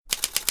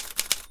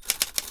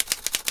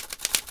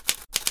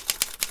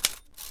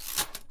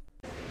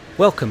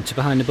Welcome to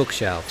Behind the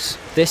Bookshelves.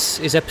 This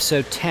is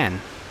episode 10.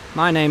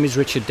 My name is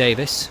Richard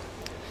Davis,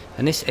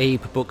 and this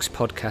Abe Books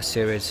podcast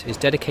series is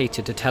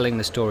dedicated to telling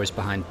the stories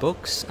behind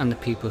books and the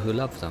people who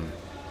love them.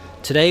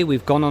 Today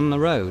we've gone on the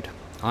road.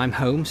 I'm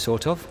home,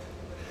 sort of.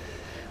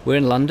 We're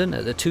in London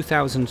at the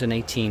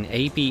 2018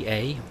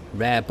 ABA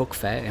Rare Book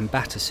Fair in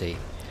Battersea.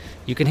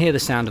 You can hear the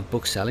sound of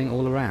book selling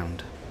all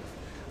around.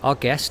 Our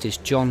guest is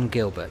John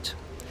Gilbert,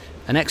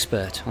 an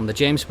expert on the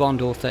James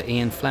Bond author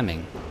Ian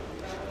Fleming.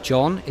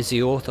 John is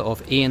the author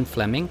of Ian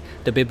Fleming,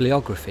 The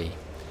Bibliography,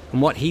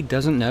 and what he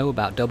doesn't know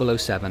about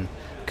 007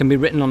 can be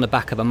written on the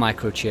back of a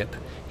microchip,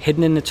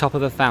 hidden in the top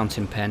of a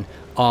fountain pen,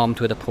 armed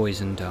with a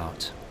poison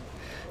dart.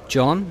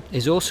 John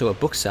is also a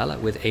bookseller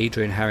with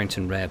Adrian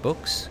Harrington Rare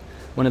Books,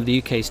 one of the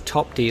UK's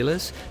top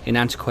dealers in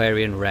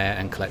antiquarian, rare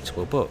and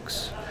collectible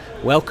books.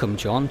 Welcome,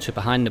 John, to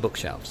Behind the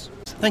Bookshelves.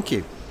 Thank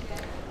you.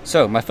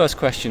 So, my first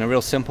question, a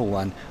real simple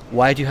one.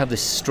 Why do you have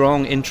this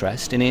strong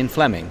interest in Ian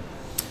Fleming?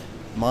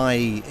 My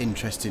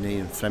interest in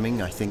Ian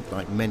Fleming, I think,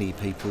 like many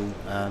people,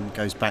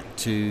 goes back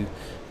to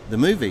the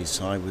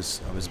movies. I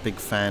was a big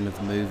fan of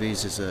the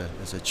movies as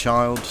a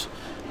child,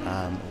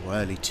 or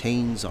early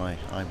teens. I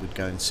would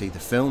go and see the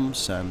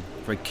films,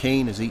 very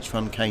keen as each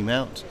one came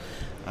out,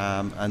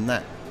 and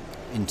that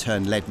in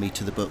turn led me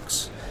to the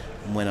books.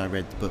 And when I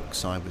read the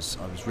books, I was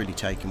really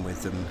taken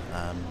with them,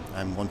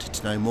 and wanted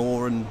to know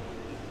more, and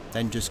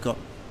then just got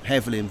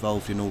heavily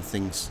involved in all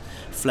things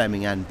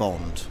Fleming and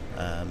Bond,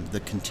 the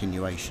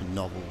continuation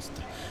novels,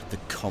 the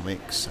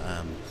comics,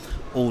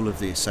 all of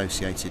the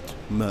associated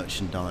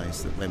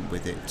merchandise that went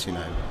with it.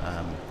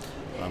 I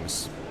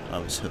was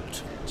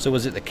hooked. So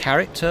was it the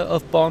character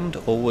of Bond,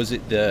 or was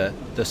it the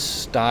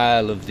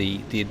style of the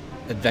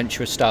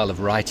adventurous style of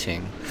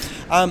writing?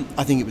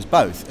 I think it was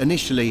both.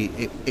 Initially,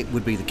 it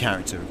would be the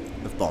character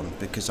of Bond,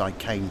 because I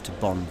came to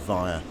Bond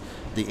via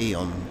the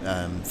Eon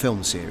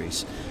film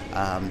series,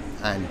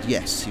 and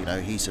yes,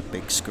 he's a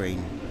big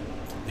screen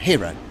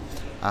hero,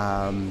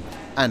 and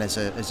as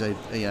a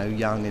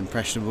young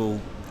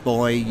impressionable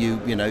boy,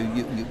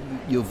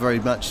 you're very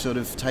much sort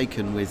of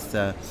taken with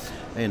the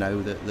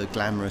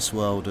glamorous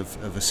world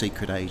of a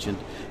secret agent.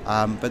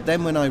 But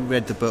then when I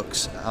read the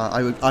books,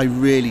 I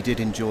really did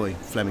enjoy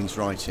Fleming's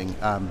writing.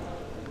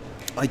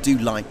 I do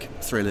like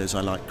thrillers. I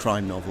like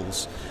crime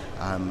novels.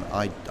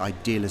 I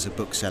deal as a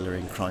bookseller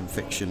in crime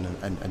fiction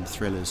and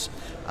thrillers.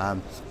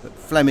 But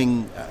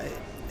Fleming,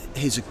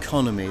 his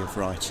economy of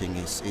writing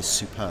is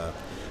superb.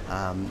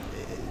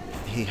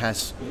 He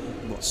has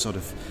what sort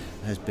of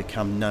has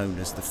become known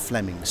as the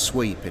Fleming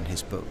sweep in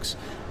his books,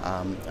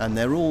 and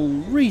they're all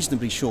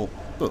reasonably short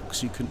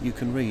books. You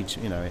can read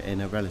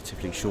in a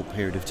relatively short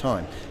period of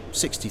time,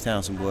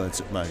 60,000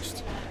 words at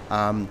most.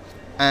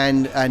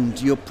 And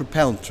you're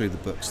propelled through the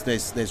books.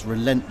 There's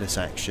relentless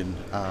action,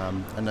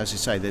 and as I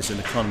say, there's an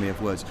economy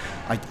of words.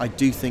 I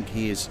do think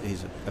he's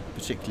a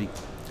particularly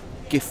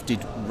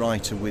gifted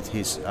writer with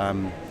his.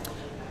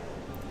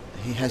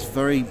 He has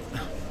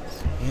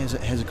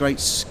a great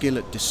skill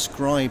at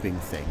describing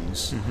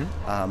things,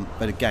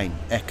 but again,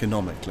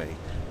 economically,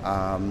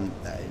 and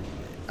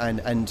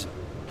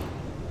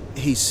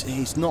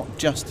he's not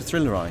just a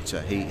thriller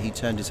writer. He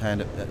turned his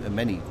hand at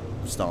many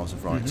styles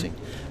of writing.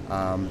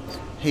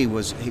 He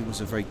was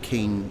a very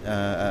keen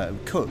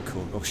cook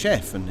or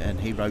chef, and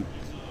he wrote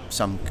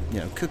some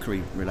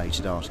cookery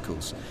related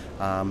articles.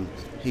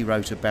 He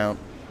wrote about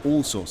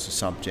all sorts of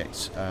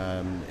subjects,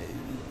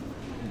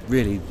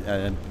 really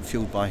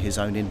fueled by his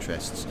own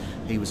interests.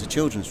 He was a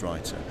children's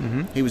writer.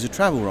 He was a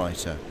travel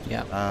writer.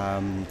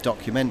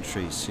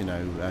 Documentaries,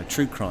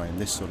 true crime,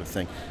 this sort of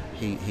thing.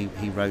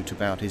 He wrote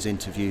about his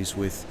interviews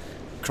with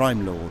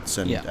crime lords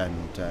and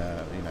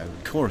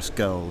chorus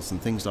girls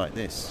and things like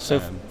this. So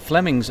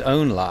Fleming's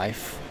own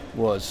life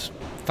was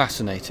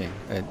fascinating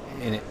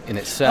in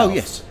itself. Oh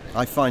yes,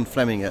 I find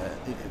Fleming a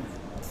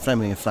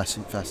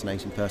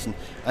fascinating person,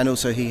 and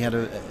also he had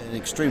an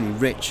extremely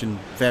rich and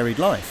varied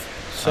life.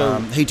 So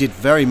he did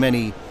very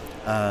many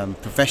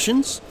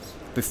professions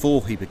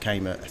before he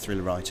became a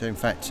thriller writer. In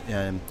fact,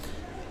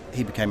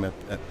 he became a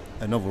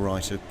novel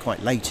writer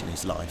quite late in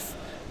his life.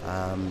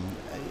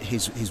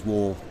 His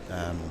war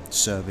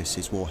service,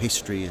 his war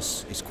history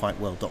is quite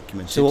well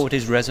documented. So what would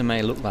his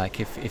resume look like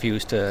if he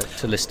was to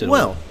list it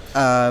all?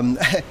 Well,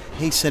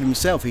 he said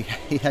himself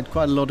he had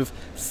quite a lot of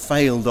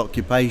failed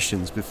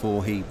occupations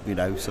before he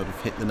sort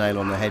of hit the nail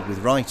on the head with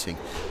writing.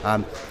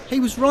 He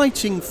was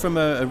writing from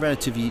a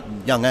relatively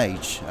young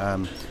age.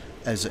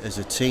 As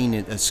a teen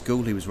at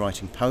school, he was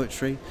writing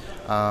poetry,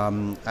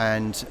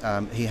 and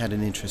he had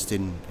an interest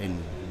in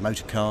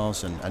motor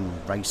cars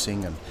and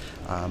racing and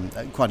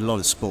quite a lot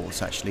of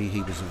sports, actually.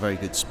 He was a very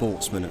good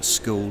sportsman at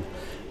school.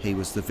 He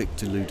was the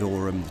Victor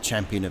Ludorum, the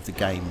champion of the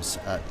games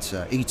at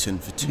Eton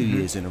for 2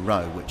 years in a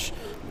row, which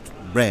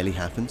rarely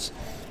happens.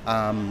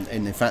 And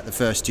in fact, the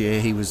first year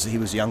he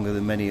was younger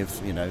than many of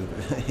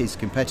his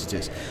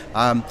competitors.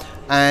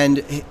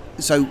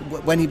 So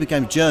when he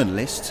became a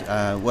journalist,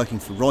 working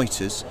for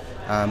Reuters,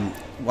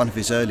 one of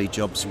his early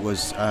jobs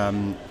was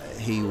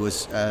he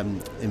was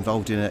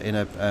involved in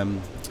a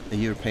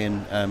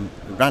European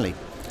rally.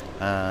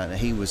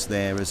 He was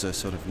there as a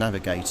sort of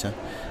navigator.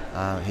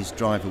 His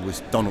driver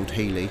was Donald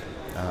Healey,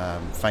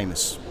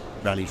 famous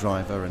rally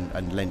driver,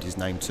 and lent his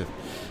name to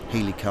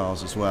Healey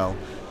cars as well.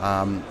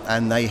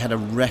 And they had a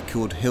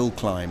record hill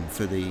climb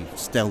for the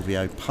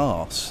Stelvio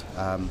Pass.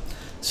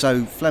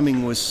 So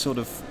Fleming was sort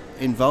of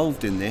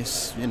involved in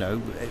this,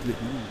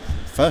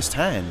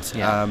 firsthand.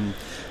 Yeah.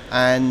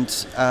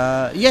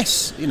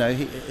 Yes,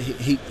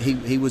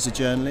 he was a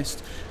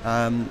journalist.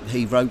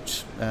 He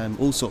wrote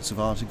all sorts of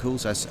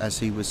articles as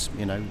he was,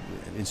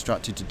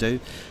 instructed to do.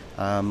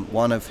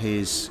 One of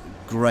his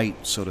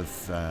great sort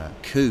of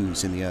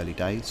coups in the early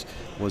days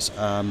was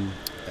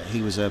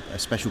he was a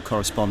special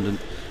correspondent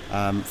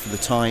for the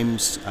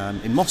Times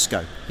in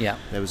Moscow. Yeah.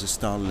 There was a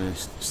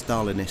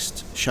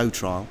Stalinist show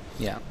trial,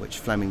 which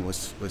Fleming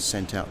was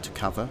sent out to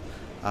cover.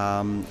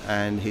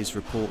 And his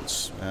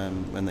reports,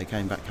 when they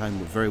came back home,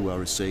 were very well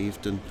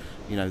received. And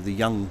the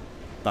young,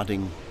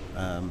 budding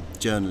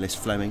journalist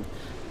Fleming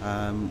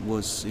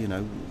was,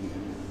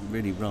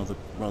 really rather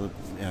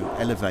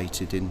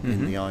elevated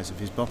in the eyes of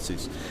his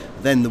bosses.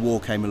 Then the war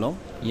came along.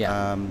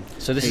 Yeah.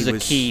 So this is a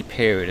key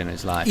period in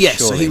his life. Yes.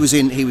 Surely. So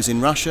he was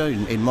in Russia,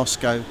 in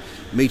Moscow,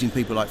 meeting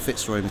people like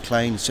Fitzroy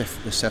Maclean,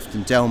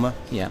 Sefton Delmer,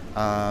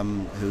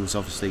 who was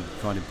obviously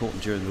quite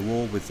important during the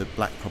war with the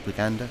black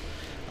propaganda.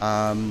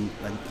 And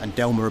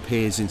Delmer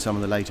appears in some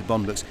of the later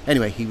Bond books.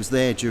 Anyway, he was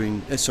there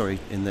during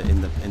in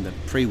the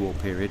pre-war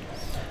period,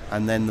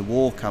 and then the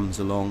war comes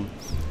along.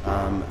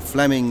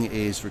 Fleming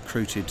is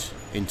recruited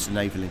into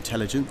naval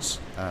intelligence,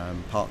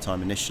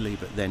 part-time initially,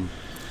 but then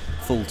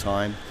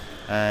full-time,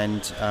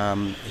 and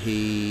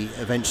he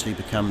eventually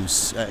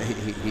becomes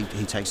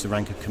he takes the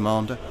rank of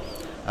commander.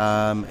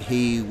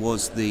 He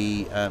was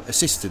the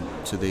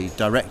assistant to the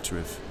director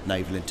of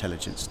naval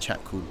intelligence, a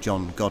chap called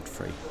John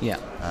Godfrey. Yeah.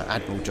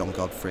 Admiral John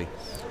Godfrey.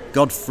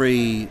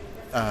 Godfrey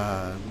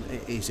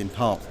is in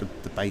part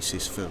the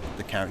basis for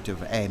the character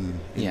of M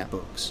in the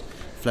books.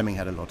 Fleming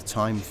had a lot of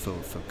time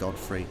for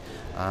Godfrey,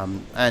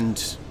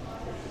 and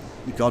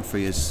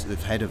Godfrey, as the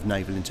head of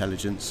naval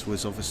intelligence,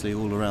 was obviously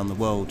all around the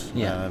world,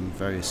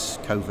 various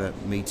covert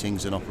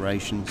meetings and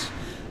operations.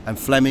 And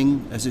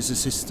Fleming, as his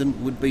assistant,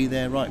 would be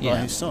there right by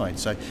his side.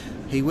 So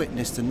he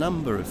witnessed a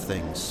number of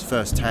things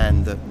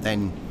firsthand that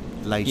then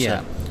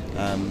later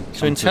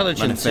so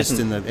intelligence manifest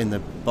in the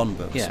Bond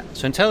books. Yeah.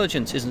 So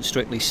intelligence isn't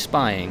strictly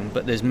spying,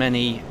 but there's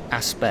many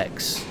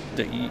aspects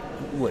that you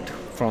would,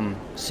 from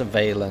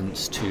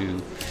surveillance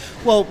to.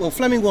 Well,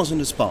 Fleming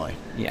wasn't a spy.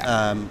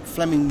 Yeah.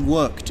 Fleming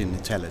worked in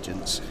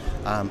intelligence.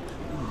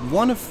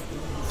 One of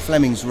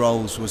Fleming's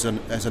roles was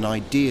as an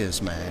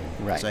ideas man.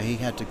 Right. So he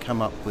had to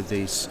come up with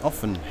these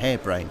often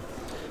harebrained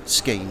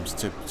schemes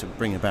to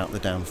bring about the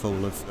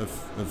downfall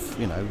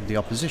of the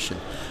opposition.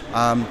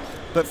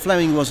 But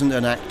Fleming wasn't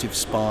an active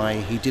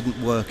spy. He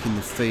didn't work in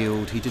the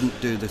field. He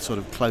didn't do the sort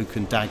of cloak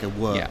and dagger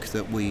work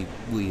that we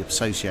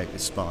associate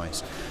with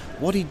spies.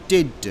 What he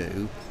did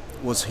do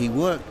was he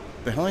worked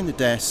behind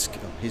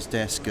his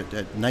desk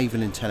at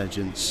Naval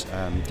Intelligence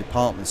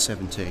Department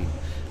 17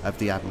 of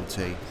the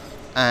Admiralty,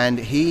 and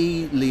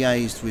he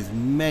liaised with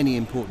many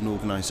important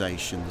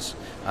organisations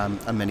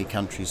and many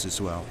countries as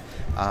well.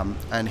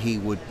 And he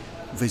would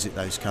visit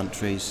those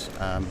countries.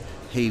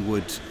 He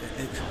would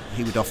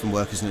often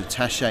work as an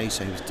attaché,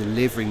 so he was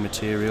delivering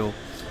material.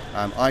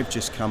 I've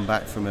just come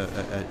back from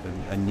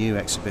a new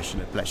exhibition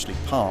at Bletchley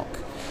Park.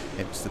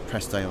 It was the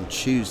press day on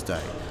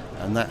Tuesday,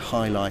 and that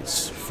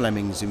highlights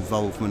Fleming's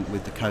involvement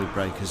with the code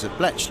breakers at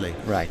Bletchley.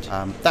 Right.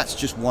 That's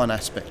just one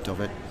aspect of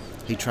it.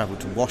 He travelled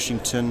to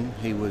Washington.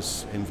 He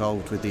was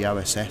involved with the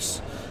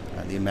OSS,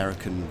 the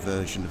American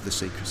version of the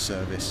Secret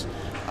Service.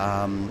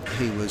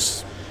 He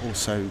was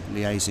also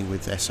liaising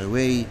with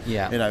SOE.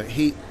 Yeah.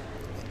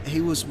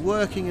 He was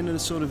working in a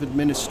sort of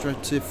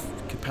administrative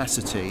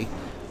capacity,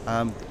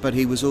 but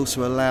he was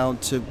also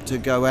allowed to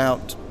go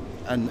out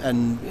and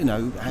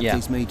have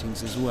these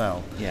meetings as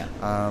well. Yeah.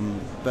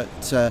 But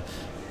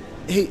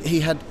he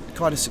had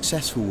quite a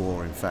successful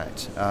war, in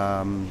fact.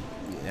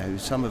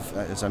 Some of,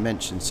 as I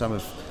mentioned, some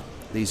of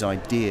these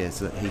ideas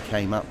that he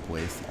came up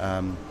with,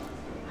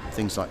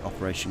 things like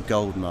Operation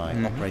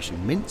Goldeneye,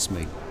 Operation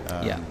Mincemeat,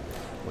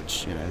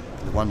 which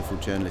the wonderful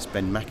journalist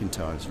Ben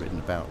McIntyre has written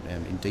about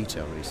in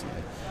detail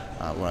recently,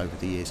 or over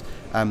the years.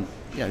 A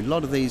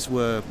lot of these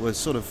were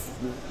sort of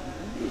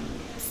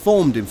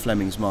formed in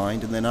Fleming's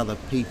mind, and then other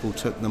people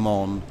took them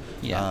on.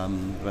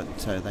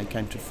 But they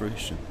came to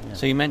fruition. Yeah.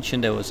 So you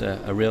mentioned there was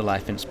a real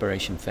life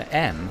inspiration for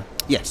M.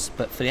 Yes.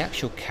 But for the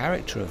actual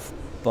character of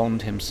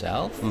Bond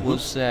himself,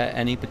 was there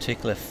any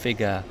particular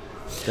figure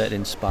that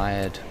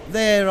inspired?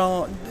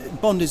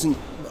 Bond isn't.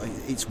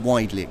 It's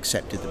widely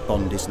accepted that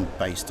Bond isn't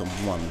based on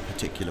one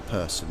particular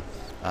person.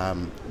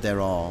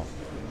 There are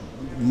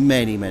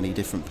many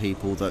different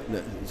people that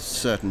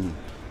certain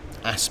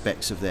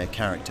aspects of their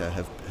character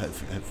have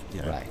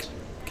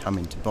come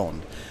into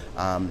Bond.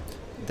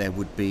 There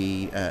would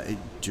be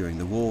during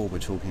the war. We're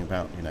talking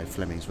about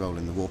Fleming's role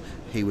in the war.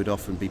 He would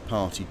often be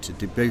party to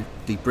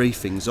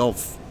debriefings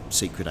of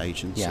secret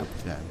agents,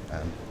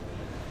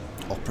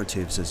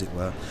 operatives, as it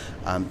were.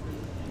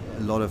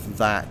 a lot of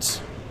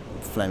that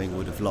Fleming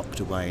would have locked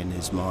away in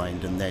his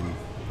mind, and then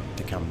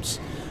becomes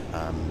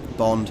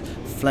Bond.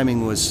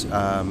 Fleming was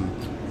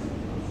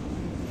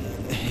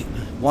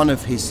one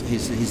of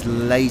his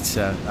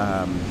later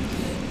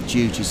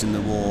duties in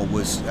the war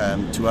was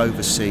to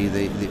oversee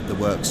the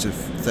works of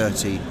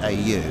 30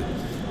 AU.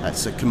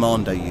 That's a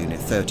commando unit,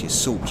 30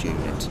 assault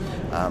unit,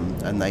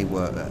 and they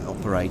were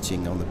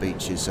operating on the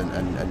beaches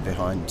and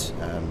behind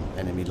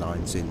enemy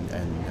lines in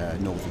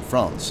northern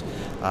France.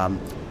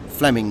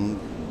 Fleming,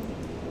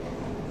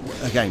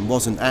 again,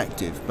 wasn't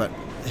active, but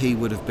he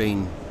would have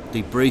been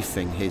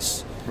debriefing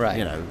his,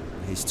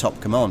 his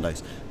top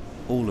commandos.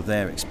 All of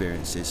their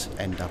experiences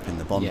end up in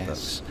the Bond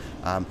books.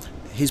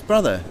 His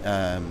brother,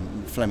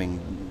 Fleming,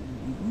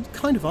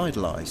 kind of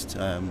idolised.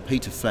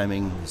 Peter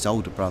Fleming, his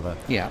older brother,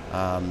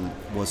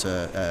 was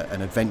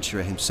an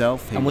adventurer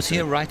himself. Was he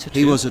a writer too?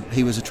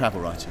 He was a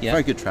travel writer,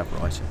 very good travel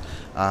writer.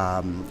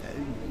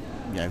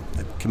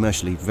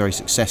 Commercially very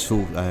successful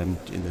in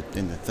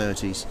the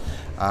 30s.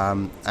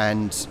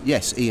 And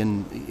yes,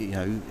 Ian,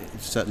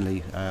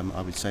 certainly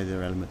I would say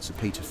there are elements of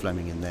Peter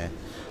Fleming in there.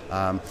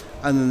 And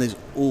then there's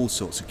all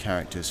sorts of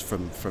characters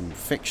from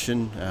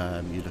fiction.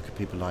 You look at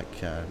people like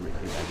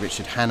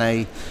Richard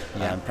Hannay,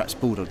 perhaps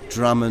Bulldog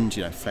Drummond.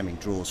 Fleming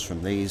draws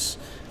from these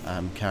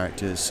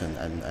characters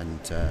and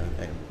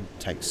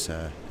takes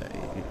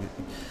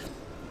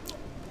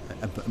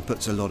and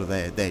puts a lot of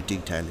their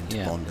detail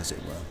into Bond, as it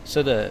were.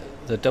 So the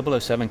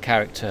 007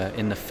 character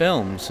in the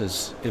films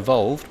has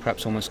evolved,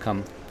 perhaps almost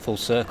come full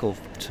circle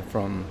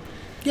from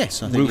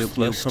yes, I think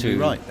you're probably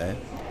right there.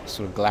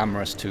 Sort of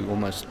glamorous to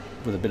almost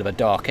with a bit of a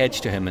dark edge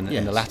to him in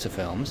the latter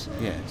films.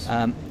 Yes.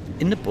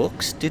 In the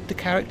books, did the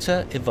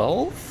character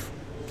evolve?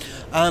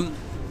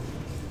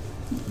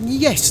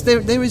 Yes,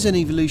 there is an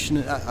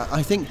evolution.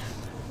 I think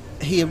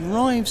he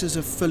arrives as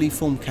a fully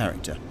formed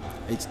character.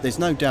 There's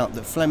no doubt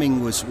that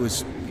Fleming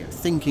was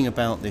thinking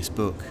about this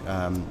book,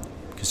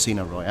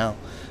 Casino Royale,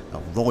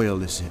 or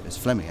Royal as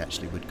Fleming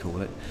actually would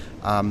call it.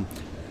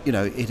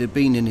 It had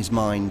been in his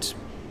mind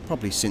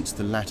probably since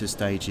the latter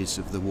stages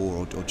of the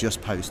war or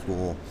just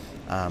post-war,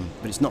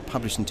 but it's not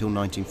published until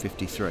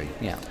 1953.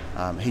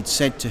 He'd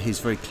said to his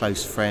very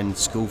close friend,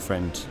 school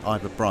friend,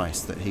 Ivor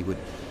Bryce, that he would,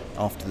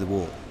 after the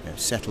war,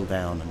 settle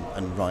down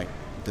and write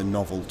the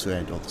novel to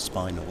end, or the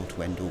spy novel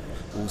to end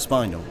all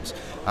spy novels.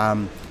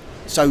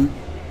 So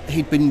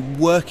he'd been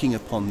working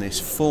upon this,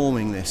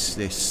 forming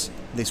this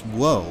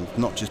world,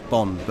 not just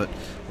Bond, but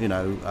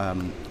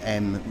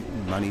M,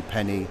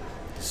 Moneypenny,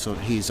 sort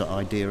of his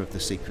idea of the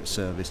Secret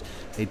Service.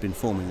 He'd been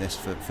forming this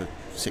for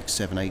 6,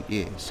 7, 8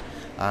 years.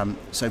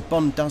 So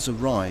Bond does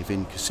arrive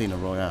in Casino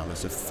Royale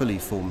as a fully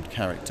formed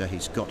character.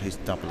 He's got his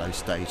 00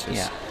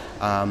 status.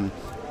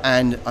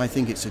 And I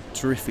think it's a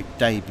terrific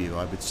debut.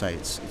 I would say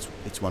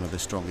it's one of the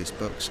strongest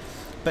books.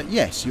 But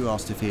yes, you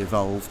asked if he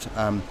evolved.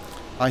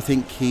 I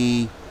think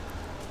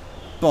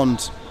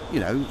Bond,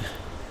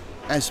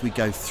 as we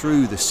go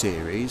through the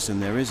series, and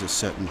there is a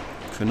certain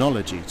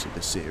chronology to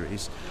the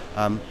series,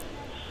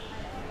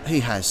 he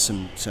has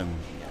some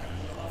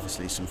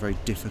obviously some very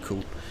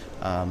difficult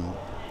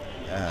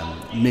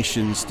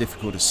missions,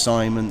 difficult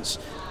assignments.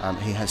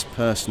 He has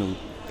personal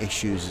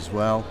issues as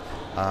well.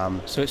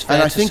 So it's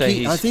fair to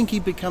say I think he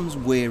becomes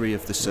weary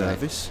of the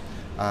service.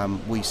 Right.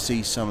 We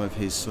see some of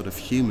his sort of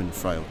human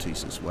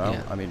frailties as well.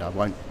 I mean,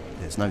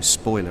 there's no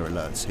spoiler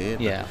alerts here,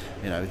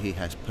 but he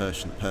has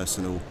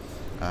personal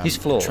he's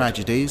flawed.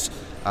 Tragedies.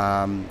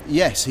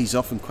 Yes, he's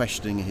often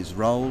questioning his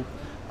role,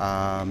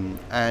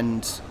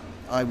 and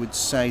I would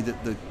say that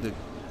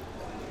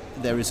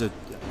there is a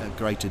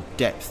greater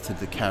depth to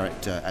the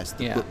character as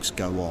the books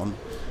go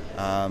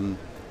on.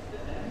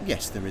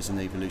 Yes, there is an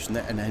evolution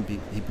there, and then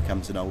he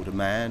becomes an older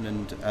man,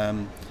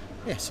 and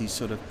yes, he's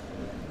sort of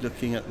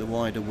looking at the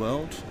wider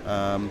world.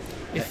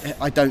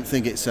 I don't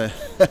think it's a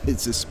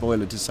it's a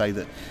spoiler to say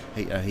that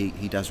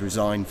he does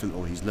resign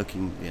or he's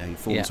looking. He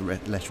forms a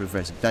letter of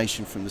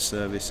resignation from the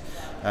service.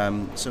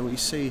 So we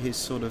see his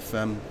sort of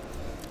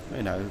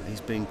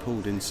he's being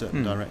pulled in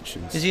certain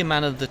directions. Is he a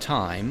man of the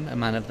time, a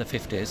man of the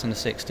 50s and the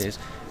 60s?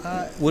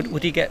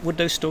 Would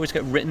those stories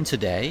get written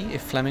today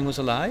if Fleming was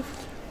alive?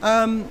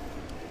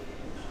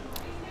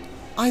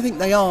 I think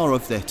they are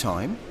of their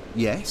time.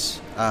 Yes.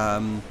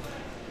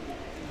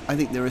 I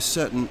think there are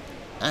certain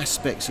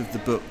aspects of the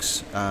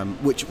books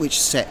which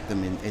set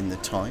them in the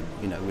time.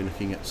 We're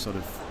looking at sort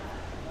of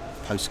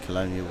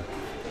post-colonial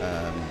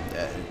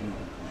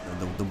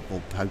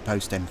or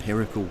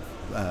post-empirical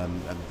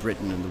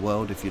Britain and the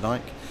world, if you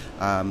like.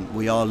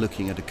 We are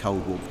looking at a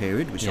Cold War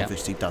period, which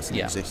obviously doesn't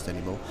exist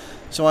anymore.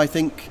 So I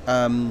think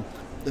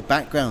the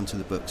background to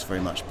the books very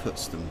much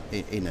puts them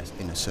in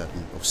a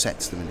certain, or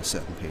sets them in a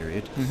certain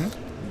period. Mm-hmm.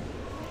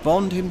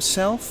 Bond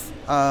himself.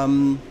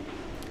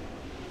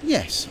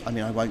 Yes, I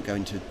mean, I won't go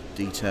into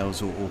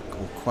details or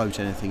quote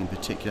anything in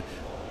particular.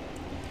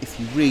 If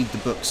you read the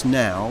books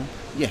now,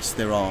 yes,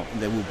 there'll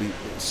be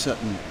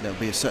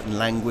a certain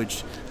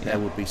language, there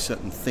will be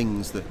certain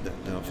things that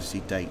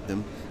obviously date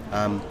them,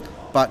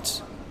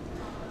 but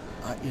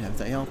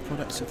they are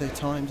products of their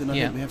times, and I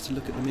think we have to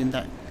look at them in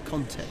that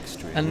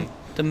context, really. And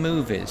the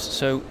movies.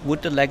 So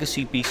would the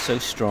legacy be so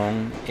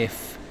strong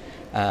if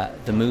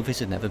the movies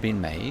had never been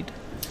made?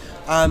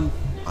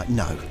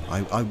 No,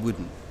 I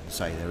wouldn't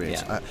say there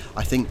is. Yeah.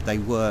 I think they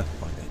were,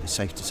 it's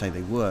safe to say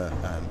they were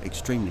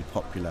extremely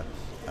popular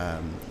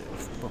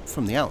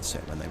from the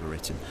outset when they were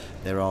written.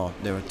 There are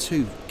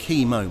two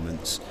key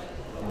moments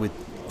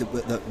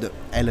that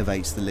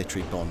elevates the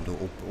literary bond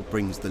or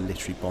brings the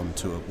literary bond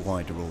to a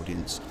wider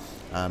audience.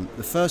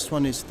 The first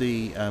one is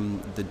the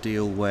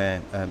deal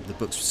where the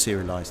books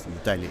were serialised in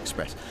the Daily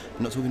Express.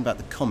 I'm not talking about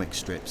the comic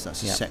strips,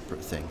 that's a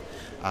separate thing.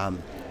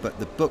 But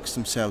the books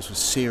themselves were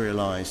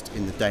serialised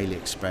in the Daily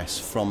Express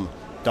from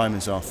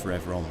Diamonds Are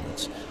Forever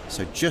onwards.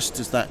 So just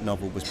as that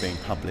novel was being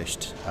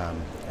published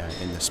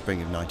in the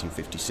spring of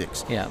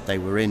 1956, they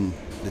were in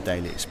the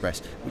Daily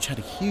Express, which had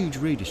a huge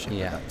readership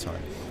at that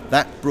time.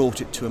 That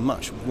brought it to a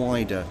much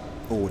wider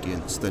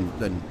audience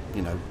than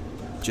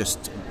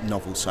just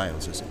novel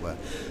sales, as it were.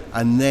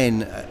 And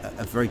then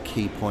a very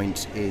key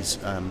point is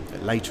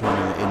later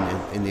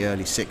on in the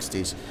early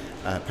 60s,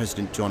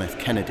 President John F.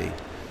 Kennedy,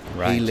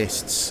 he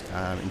lists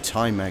in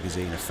Time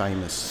magazine a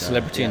famous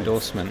celebrity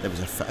endorsement. There was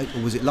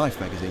was it Life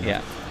magazine?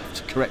 Yeah.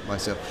 To correct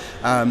myself.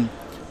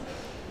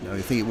 No,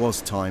 I think it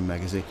was Time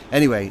magazine.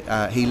 Anyway,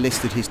 he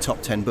listed his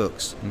top 10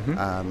 books,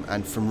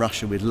 and From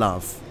Russia with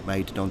Love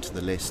made it onto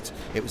the list.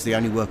 It was the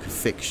only work of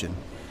fiction,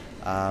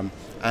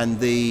 and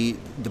the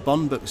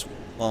Bond books,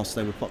 whilst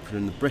they were popular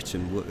in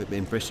Britain,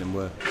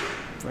 were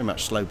very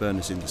much slow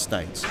burners in the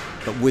States.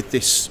 But with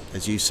this,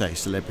 as you say,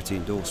 celebrity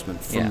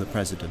endorsement from the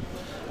president,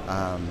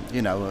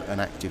 an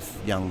active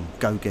young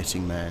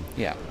go-getting man,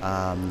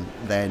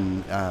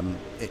 then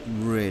it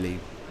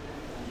really,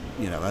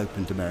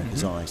 opened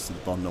America's eyes to the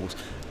Bond novels,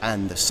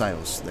 and the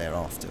sales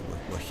thereafter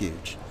were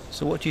huge.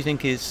 So what do you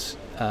think is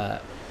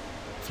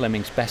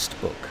Fleming's best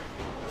book?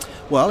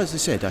 Well, as I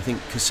said, I think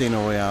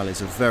Casino Royale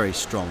is a very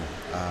strong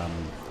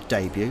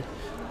debut.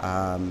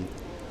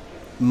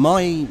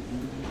 My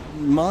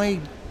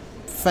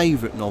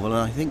favourite novel,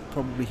 and I think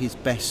probably his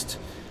best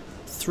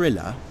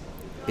thriller,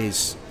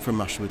 is From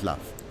Russia with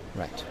Love.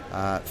 Right.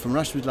 From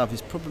Russia with Love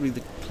is probably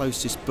the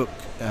closest book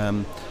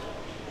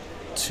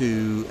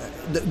to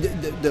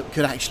that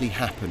could actually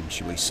happen,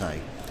 shall we say.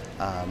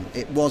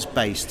 It was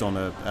based on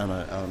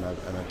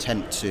an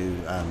attempt to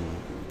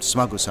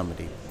smuggle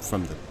somebody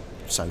from the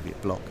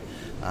Soviet bloc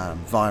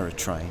via a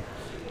train,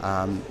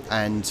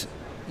 and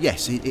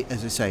yes,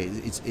 as I say,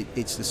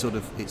 it's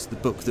the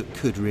book that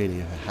could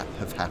really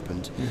have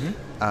happened.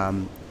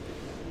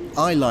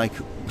 I like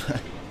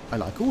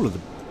all of the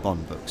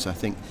Bond books. I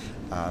think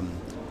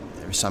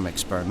there are some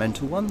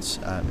experimental ones.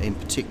 In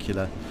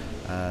particular,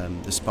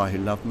 The Spy Who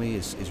Loved Me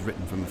is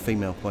written from a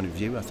female point of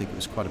view. I think it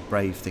was quite a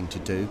brave thing to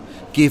do,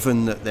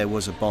 given that there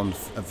was a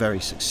very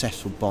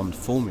successful Bond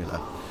formula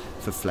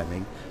for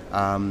Fleming.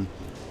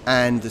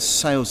 And the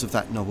sales of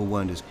that novel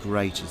weren't as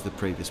great as the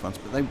previous ones,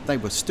 but they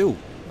were still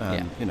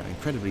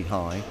incredibly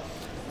high.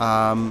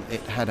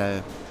 It had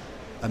a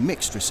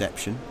mixed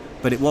reception,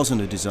 but it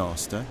wasn't a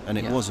disaster, and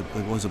it was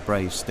a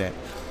brave step.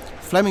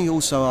 Fleming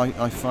also,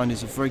 I find,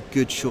 is a very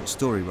good short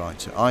story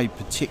writer. I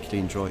particularly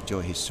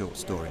enjoy his short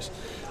stories.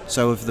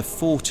 So of the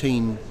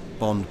 14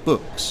 Bond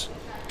books,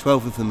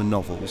 12 of them are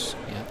novels,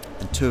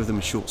 and 2 of them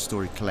are short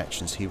story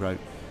collections. He wrote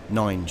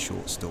 9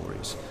 short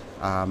stories.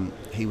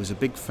 He was a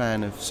big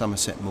fan of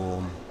Somerset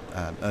Maugham,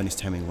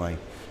 Ernest Hemingway,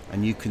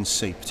 and you can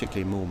see,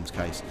 particularly in Maugham's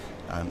case,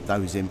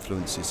 those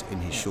influences in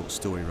his short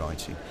story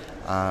writing.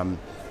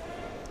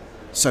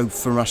 So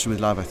From Russia with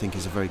Love, I think,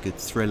 is a very good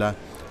thriller.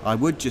 I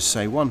would just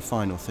say one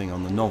final thing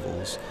on the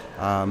novels.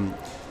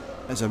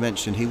 As I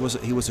mentioned, he was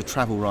a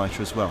travel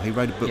writer as well. He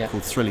wrote a book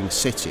called Thrilling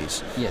Cities,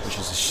 which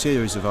is a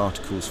series of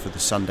articles for the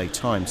Sunday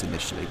Times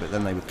initially, but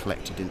then they were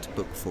collected into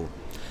book form.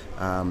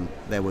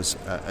 There was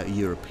a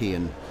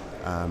European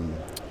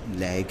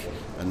leg,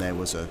 and there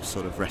was a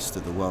sort of rest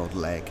of the world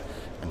leg,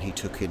 and he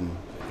took in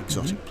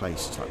exotic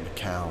places like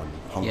Macau and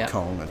Hong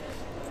Kong and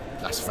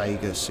Las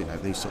Vegas,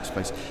 these sorts of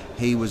places.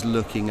 He was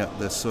looking at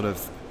the sort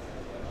of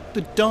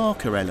the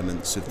darker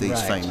elements of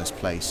these famous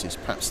places,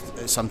 perhaps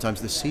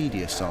sometimes the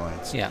seedier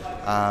sides.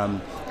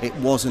 It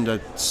wasn't a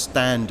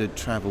standard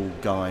travel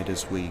guide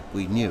as we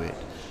knew it.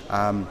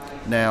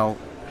 Now,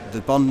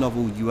 the Bond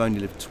novel You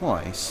Only Live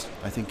Twice,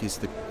 I think, is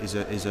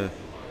a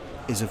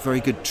very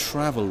good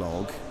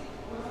travelogue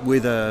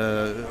with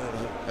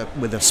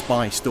a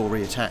spy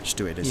story attached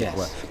to it, as it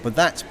were. But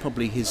that's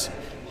probably his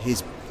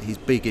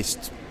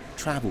biggest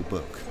travel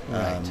book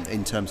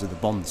in terms of the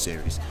Bond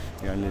series.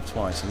 You Only Live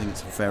Twice. I think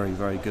it's a very,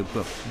 very good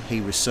book. He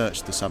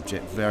researched the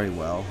subject very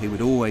well. He would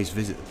always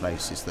visit the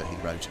places that he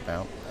wrote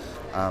about.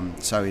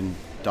 So in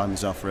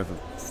Diamonds Are Forever,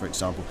 for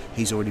example,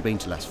 he's already been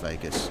to Las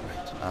Vegas.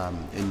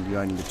 In You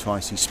Only Live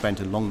Twice, he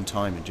spent a long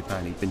time in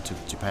Japan. He'd been to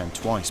Japan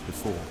twice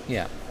before.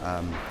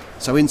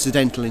 So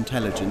incidental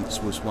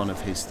intelligence was one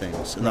of his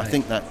things, and I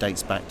think that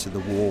dates back to the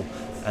war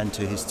and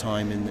to his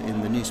time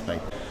in the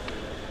newspaper.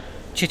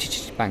 Chitty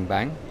Chitty Bang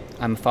Bang.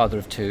 I'm a father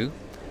of 2.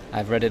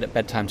 I've read it at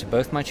bedtime to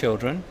both my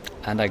children,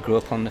 and I grew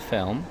up on the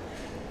film.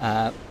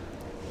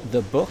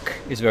 The book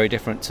is very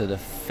different to the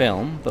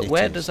film, but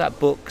where does that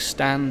book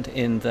stand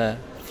in the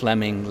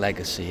Fleming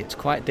legacy? It's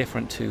quite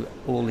different to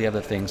all the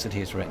other things that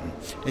he's written.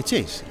 It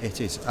is.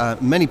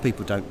 Many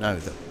people don't know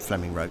that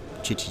Fleming wrote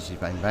Chitty Chitty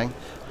Bang Bang.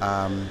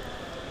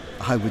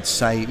 I would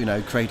say,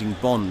 creating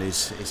Bond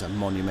is a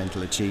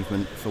monumental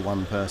achievement for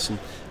one person.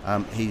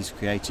 He's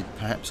created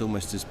perhaps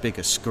almost as big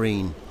a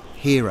screen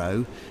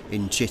hero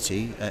in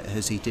Chitty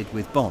as he did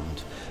with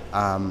Bond.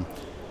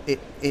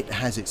 It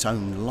has its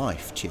own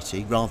life,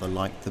 Chitty, rather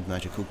like the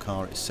magical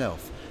car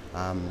itself.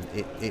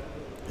 It,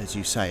 as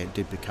you say, it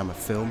did become a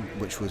film,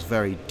 which was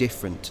very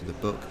different to the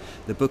book.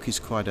 The book is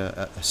quite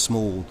a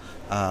small,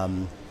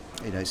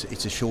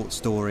 it's a short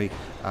story.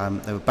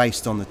 They were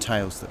based on the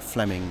tales that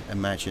Fleming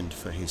imagined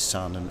for his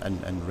son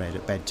and read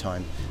at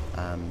bedtime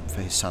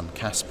for his son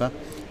Caspar.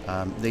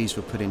 These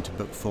were put into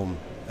book form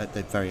at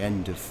the very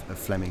end of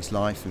Fleming's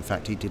life. In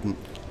fact, he didn't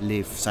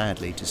live,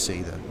 sadly, to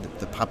see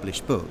the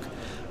published book.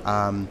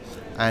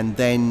 And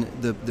then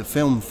the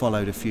film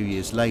followed a few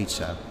years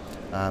later.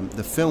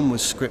 The film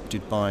was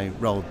scripted by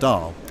Roald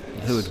Dahl,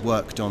 who had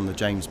worked on the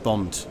James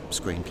Bond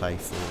screenplay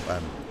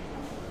for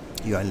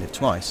You Only Live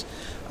Twice.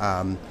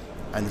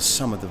 And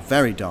some of the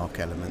very dark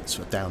elements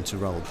were down to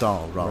Roald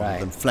Dahl rather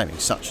than Fleming,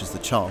 such as the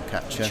Child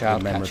Catcher.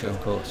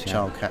 Of course. Yeah.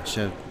 Child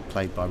Catcher,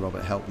 played by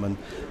Robert Helpman.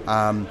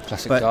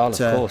 Classic Dahl, of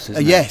course,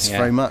 isn't it? Yes,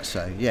 very much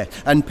so, yeah.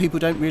 And people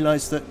don't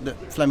realise that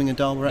Fleming and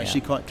Dahl were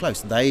actually quite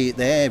close.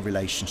 Their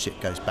relationship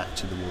goes back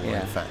to the war,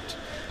 in fact.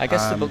 I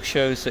guess the book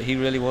shows that he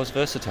really was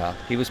versatile.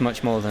 He was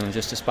much more than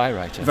just a spy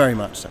writer. Very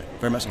much so.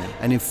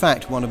 And in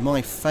fact, one of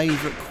my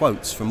favourite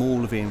quotes from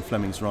all of Ian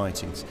Fleming's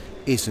writings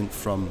isn't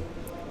from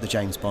the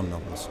James Bond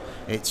novels.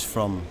 It's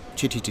from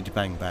Chitty Chitty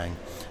Bang Bang,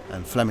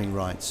 and Fleming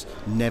writes,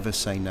 "Never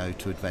say no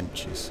to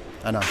adventures."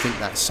 And I think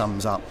that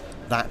sums up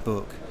that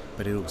book,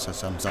 but it also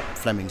sums up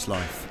Fleming's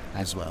life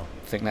as well.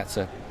 I think that's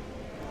a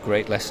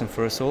great lesson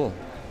for us all.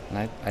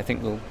 And I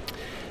think we'll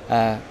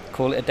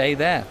call it a day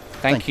there.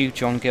 Thank you,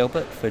 John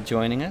Gilbert, for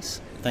joining us.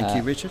 Thank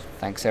you, Richard.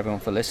 Thanks, everyone,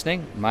 for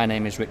listening. My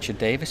name is Richard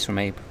Davis from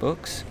Ape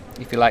Books.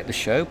 If you like the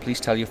show, please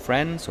tell your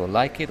friends, or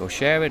like it, or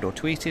share it, or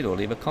tweet it, or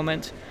leave a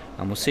comment,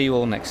 and we'll see you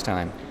all next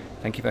time.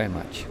 Thank you very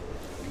much.